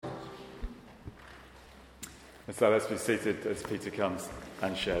And so let's be seated as Peter comes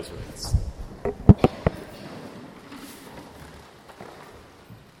and shares with us.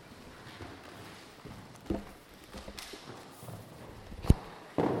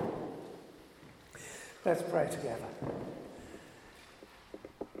 Let's pray together.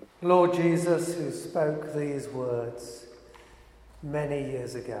 Lord Jesus, who spoke these words many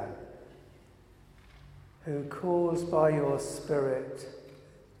years ago, who caused by your Spirit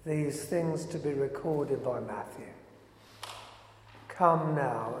these things to be recorded by Matthew, come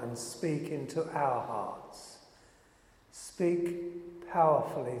now and speak into our hearts. Speak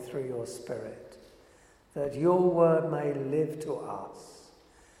powerfully through your Spirit, that your word may live to us,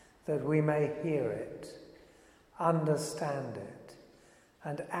 that we may hear it, understand it,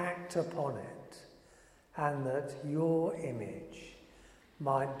 and act upon it, and that your image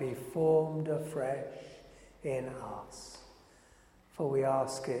might be formed afresh in us. For we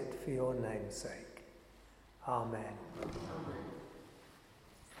ask it for your name's sake. Amen.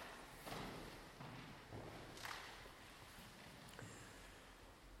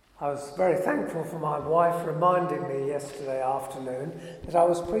 I was very thankful for my wife reminding me yesterday afternoon that I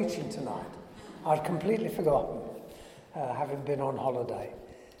was preaching tonight. I'd completely forgotten, having been on holiday.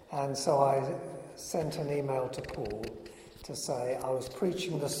 And so I sent an email to Paul to say I was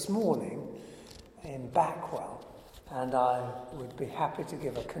preaching this morning in Backwell, and I would be happy to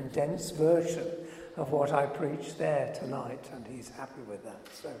give a condensed version of what I preached there tonight, and he's happy with that.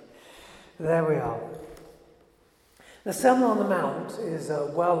 So there we are. The Sermon on the Mount is a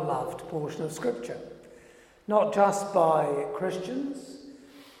well-loved portion of Scripture, not just by Christians,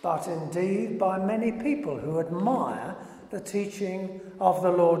 but indeed by many people who admire the teaching of the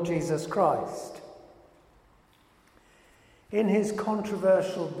Lord Jesus Christ. In his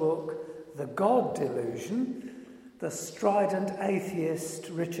controversial book, The God Delusion, the strident atheist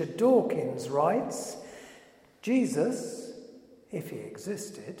Richard Dawkins writes, Jesus, if he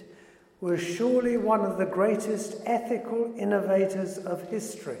existed, was surely one of the greatest ethical innovators of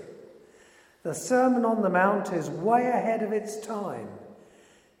history. The Sermon on the Mount is way ahead of its time.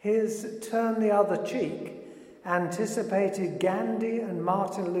 His Turn the Other Cheek anticipated Gandhi and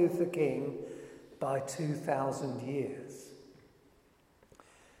Martin Luther King by 2,000 years.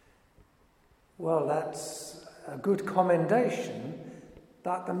 Well, that's a good commendation,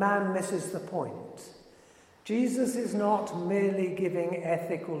 but the man misses the point. Jesus is not merely giving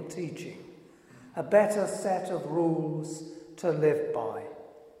ethical teaching, a better set of rules to live by.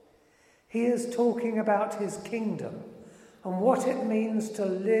 He is talking about his kingdom and what it means to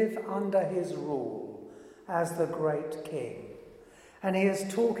live under his rule as the great king. And he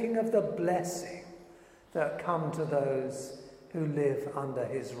is talking of the blessing that come to those who live under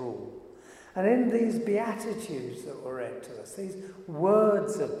his rule. And in these Beatitudes that were read to us, these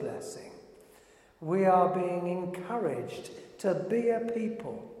words of blessing, we are being encouraged to be a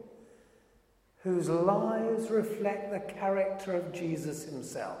people whose lives reflect the character of Jesus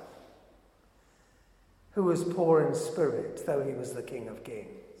himself, who was poor in spirit, though he was the King of Kings,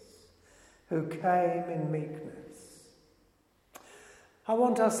 who came in meekness. I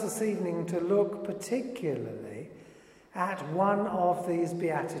want us this evening to look particularly at one of these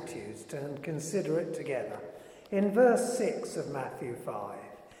Beatitudes and consider it together. In verse 6 of Matthew 5,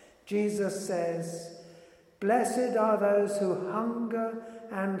 Jesus says, "Blessed are those who hunger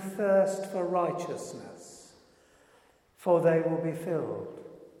and thirst for righteousness, for they will be filled."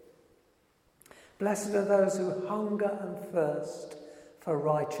 Blessed are those who hunger and thirst for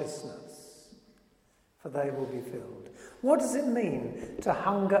righteousness, for they will be filled. What does it mean to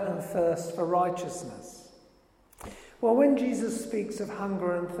hunger and thirst for righteousness? Well, when Jesus speaks of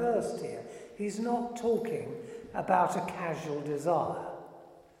hunger and thirst here, he's not talking about a casual desire,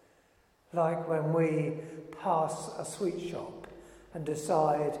 like when we pass a sweet shop and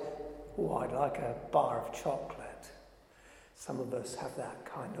decide, oh, I'd like a bar of chocolate. Some of us have that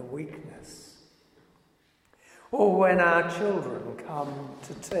kind of weakness. Or when our children come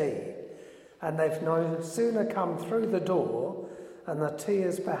to tea and they've no sooner come through the door and the tea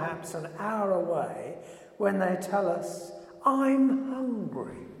is perhaps an hour away when they tell us, "I'm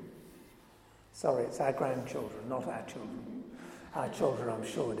hungry." Sorry, it's our grandchildren, not our children. Our children, I'm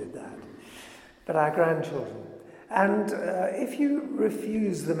sure, did that. But our grandchildren. And if you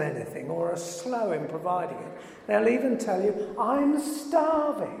refuse them anything or are slow in providing it, they'll even tell you, "I'm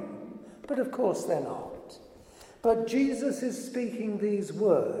starving." But of course they're not. But Jesus is speaking these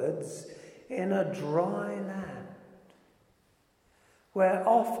words in a dry land, where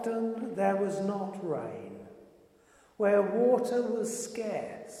often there was not rain, where water was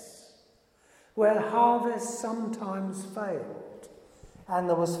scarce, where harvest sometimes failed, and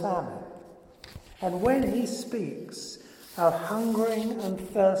there was famine. And when he speaks of hungering and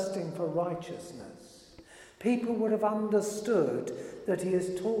thirsting for righteousness, people would have understood that he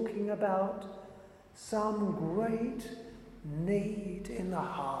is talking about some great need in the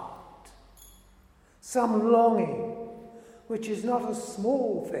heart, some longing, which is not a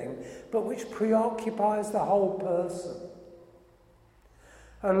small thing, but which preoccupies the whole person.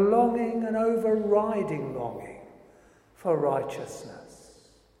 A longing, an overriding longing for righteousness.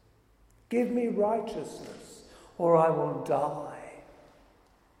 Give me righteousness, or I will die.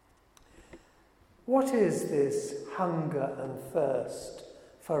 What is this hunger and thirst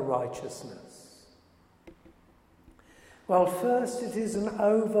for righteousness? Well, first, it is an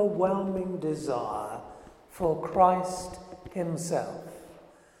overwhelming desire for Christ himself.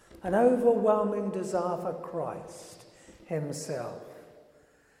 An overwhelming desire for Christ himself.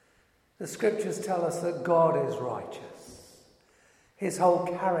 The scriptures tell us that God is righteous. His whole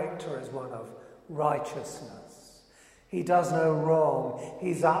character is one of righteousness. He does no wrong.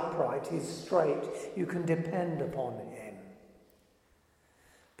 He's upright. He's straight. You can depend upon him.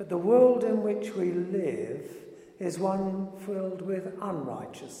 But the world in which we live is one filled with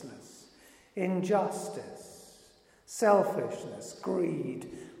unrighteousness, injustice, selfishness, greed,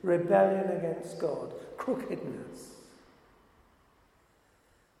 rebellion against God, crookedness.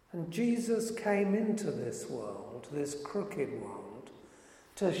 And Jesus came into this world, this crooked world,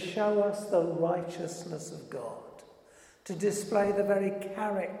 to show us the righteousness of God, to display the very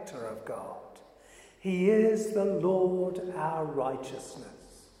character of God. He is the Lord our righteousness.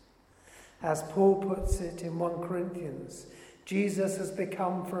 As Paul puts it in 1 Corinthians, Jesus has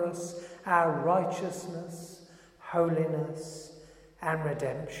become for us our righteousness, holiness, and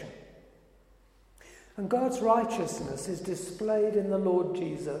redemption. And God's righteousness is displayed in the Lord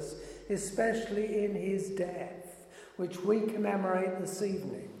Jesus, especially in his death, which we commemorate this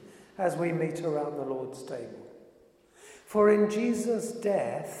evening as we meet around the Lord's table. For in Jesus'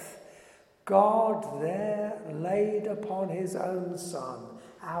 death, God there laid upon his own Son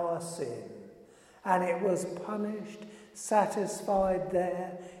our sin, and it was punished, satisfied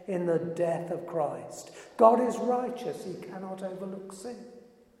there in the death of Christ. God is righteous, he cannot overlook sin.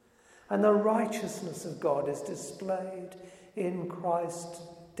 And the righteousness of God is displayed in Christ's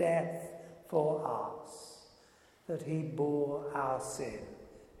death for us, that he bore our sin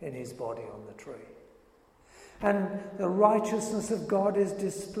in his body on the tree. And the righteousness of God is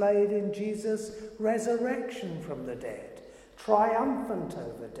displayed in Jesus' resurrection from the dead, triumphant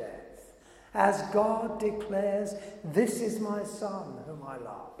over death, as God declares, "This is my Son whom I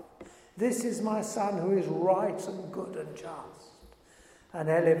love. This is my Son who is right and good and just," and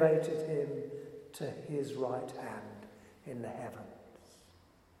elevated him to his right hand in the heavens.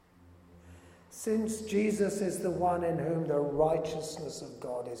 Since Jesus is the one in whom the righteousness of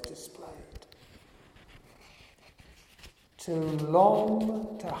God is displayed, to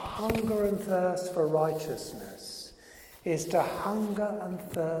long, to hunger and thirst for righteousness is to hunger and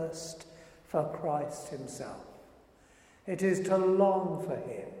thirst for Christ himself. It is to long for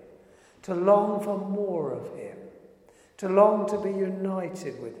him, to long for more of him, to long to be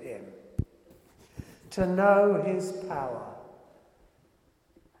united with him, to know his power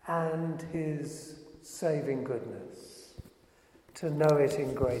and his saving goodness, to know it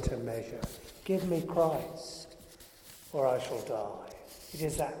in greater measure. Give me Christ, or I shall die. It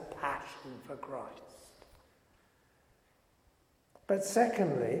is that passion for Christ. But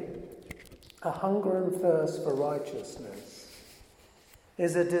secondly, a hunger and thirst for righteousness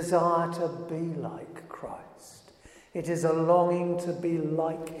is a desire to be like Christ. It is a longing to be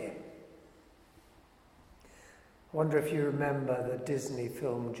like him. I wonder if you remember the Disney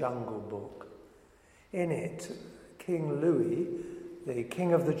film Jungle Book. In it, King Louis, the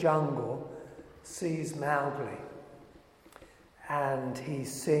king of the jungle, sees Mowgli. And he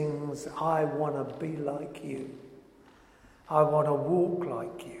sings, "I want to be like you. I want to walk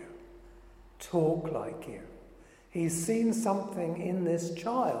like you, talk like you." He's seen something in this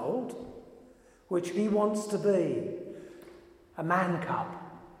child which he wants to be, a man cub.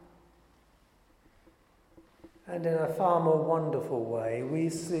 And in a far more wonderful way, we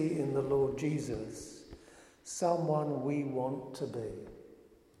see in the Lord Jesus someone we want to be.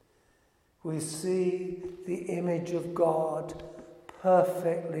 We see the image of God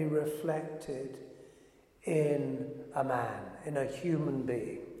perfectly reflected in a man, in a human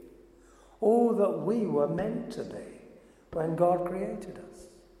being. All that we were meant to be when God created us,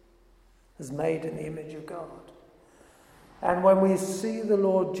 as made in the image of God. And when we see the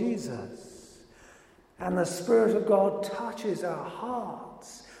Lord Jesus and the Spirit of God touches our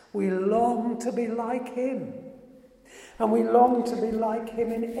hearts, we long to be like him. And we long to be like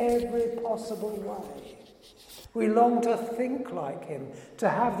him in every possible way. We long to think like him, to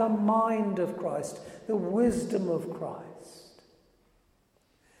have the mind of Christ, the wisdom of Christ.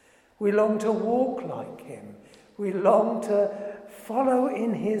 We long to walk like him. We long to follow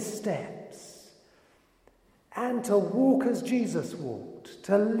in his steps and to walk as Jesus walked,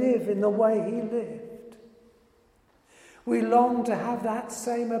 to live in the way he lived. We long to have that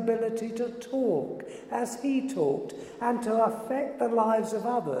same ability to talk as he talked and to affect the lives of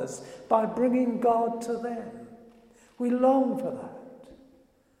others by bringing God to them. We long for that.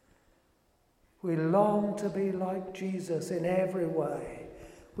 We long to be like Jesus in every way.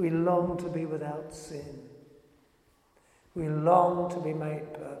 We long to be without sin. We long to be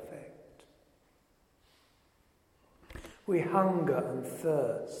made perfect. We hunger and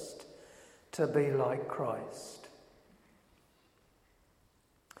thirst to be like Christ.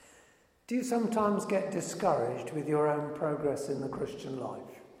 Do you sometimes get discouraged with your own progress in the Christian life?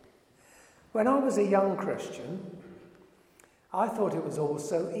 When I was a young Christian, I thought it was all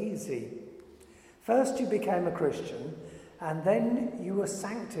so easy. First you became a Christian, and then you were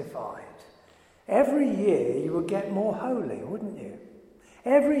sanctified. Every year you would get more holy, wouldn't you?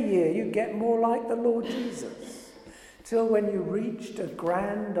 Every year you'd get more like the Lord Jesus, till when you reached a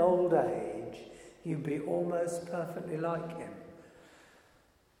grand old age, you'd be almost perfectly like him.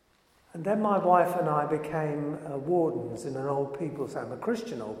 And then my wife and I became wardens in an old people's home, a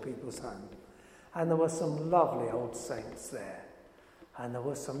Christian old people's home. And there were some lovely old saints there. And there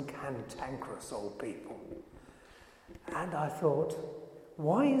were some cantankerous old people. And I thought,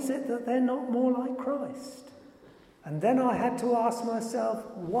 why is it that they're not more like Christ? And then I had to ask myself,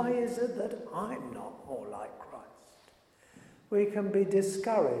 why is it that I'm not more like Christ? We can be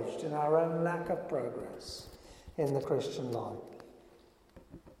discouraged in our own lack of progress in the Christian life.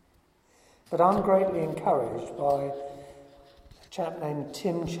 But I'm greatly encouraged by a chap named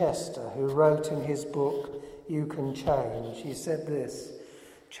Tim Chester, who wrote in his book, You Can Change. He said this: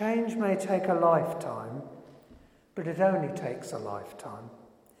 change may take a lifetime, but it only takes a lifetime.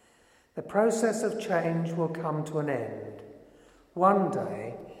 The process of change will come to an end. One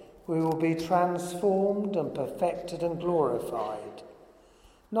day we will be transformed and perfected and glorified.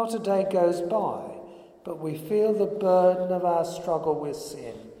 Not a day goes by, but we feel the burden of our struggle with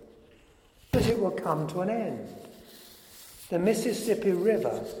sin. But it will come to an end. The Mississippi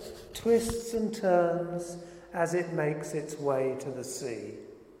River twists and turns as it makes its way to the sea.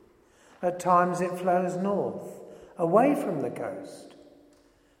 At times it flows north, away from the coast.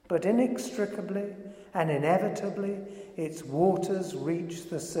 But inextricably and inevitably its waters reach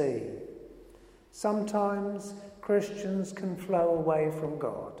the sea. Sometimes Christians can flow away from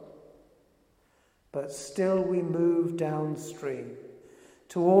God. But still we move downstream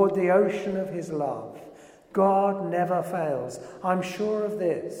toward the ocean of his love. God never fails. I'm sure of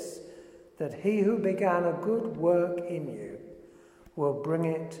this, that he who began a good work in you will bring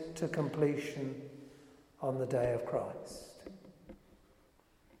it to completion on the day of Christ.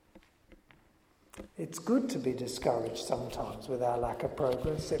 It's good to be discouraged sometimes with our lack of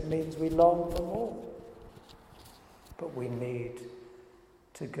progress. It means we long for more. But we need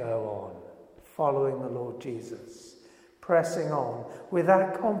to go on, following the Lord Jesus, pressing on with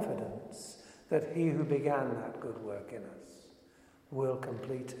that confidence that he who began that good work in us will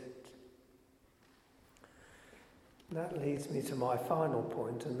complete it. That leads me to my final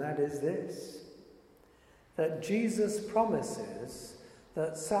point, and that is this: that Jesus promises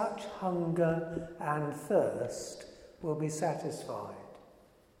that such hunger and thirst will be satisfied.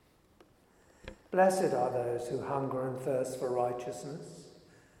 Blessed are those who hunger and thirst for righteousness,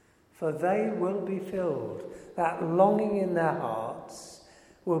 for they will be filled. That longing in their hearts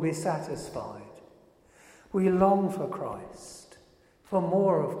will be satisfied. We long for Christ, for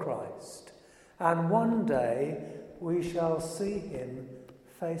more of Christ, and one day we shall see him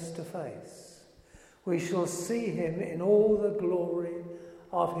face to face. We shall see him in all the glory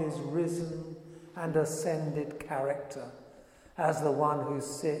of his risen and ascended character as the one who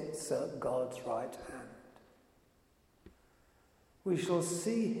sits at God's right hand. We shall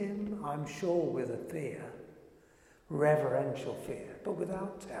see him, I'm sure, with a fear, reverential fear, but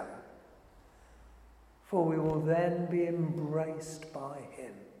without terror. For we will then be embraced by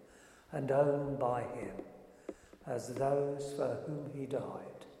him and owned by him as those for whom he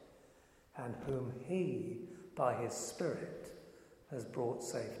died and whom he, by his Spirit, has brought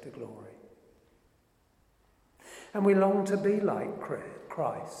safe to glory. And we long to be like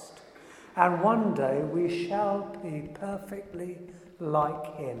Christ, and one day we shall be perfectly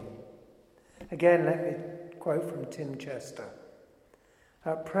like him. Again, let me quote from Tim Chester.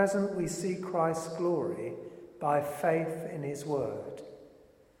 At present we see Christ's glory by faith in his word.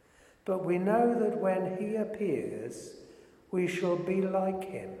 But we know that when he appears, we shall be like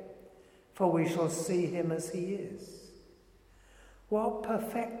him, for we shall see him as he is. What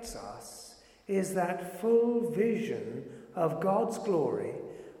perfects us is that full vision of God's glory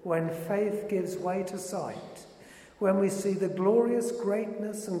when faith gives way to sight. When we see the glorious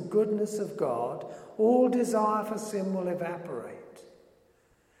greatness and goodness of God, all desire for sin will evaporate.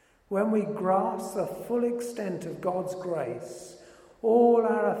 When we grasp the full extent of God's grace, all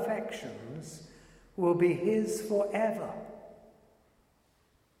our affections will be his forever.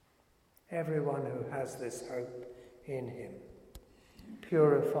 Everyone who has this hope in him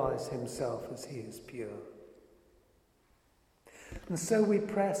purifies himself as he is pure. And so we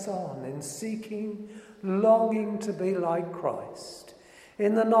press on in seeking, longing to be like Christ,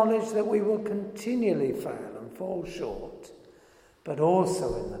 in the knowledge that we will continually fail and fall short, but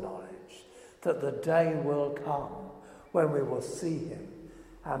also in the knowledge that the day will come when we will see him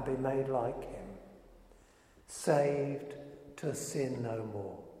and be made like him, saved to sin no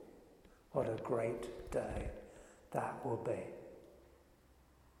more. What a great day that will be.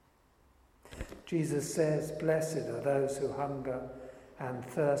 Jesus says, "Blessed are those who hunger and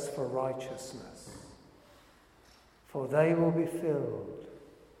thirst for righteousness, for they will be filled,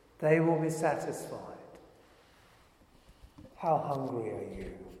 they will be satisfied." How hungry are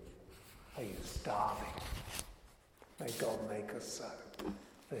you? Are you starving? May God make us so,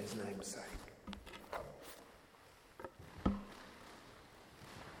 for his name's sake.